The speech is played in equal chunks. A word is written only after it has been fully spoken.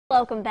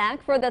Welcome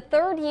back. For the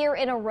third year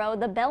in a row,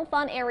 the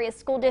Bellefonte Area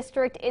School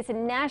District is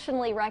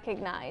nationally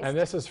recognized. And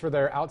this is for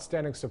their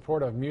outstanding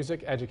support of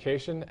music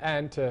education,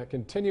 and to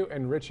continue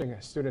enriching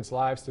students'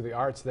 lives through the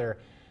arts, they're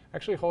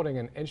actually holding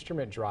an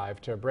instrument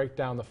drive to break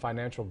down the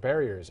financial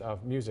barriers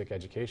of music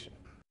education.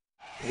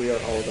 We are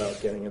all about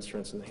getting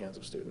instruments in the hands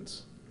of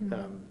students.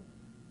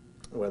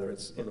 Whether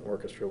it's in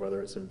orchestra, whether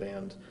it's in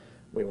band,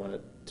 we want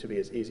it to be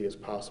as easy as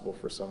possible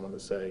for someone to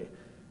say,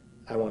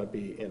 I want to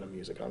be in a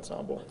music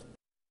ensemble.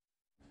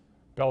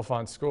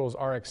 Bellefonte schools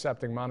are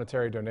accepting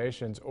monetary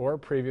donations or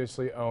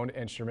previously owned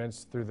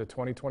instruments through the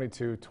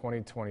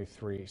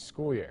 2022-2023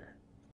 school year.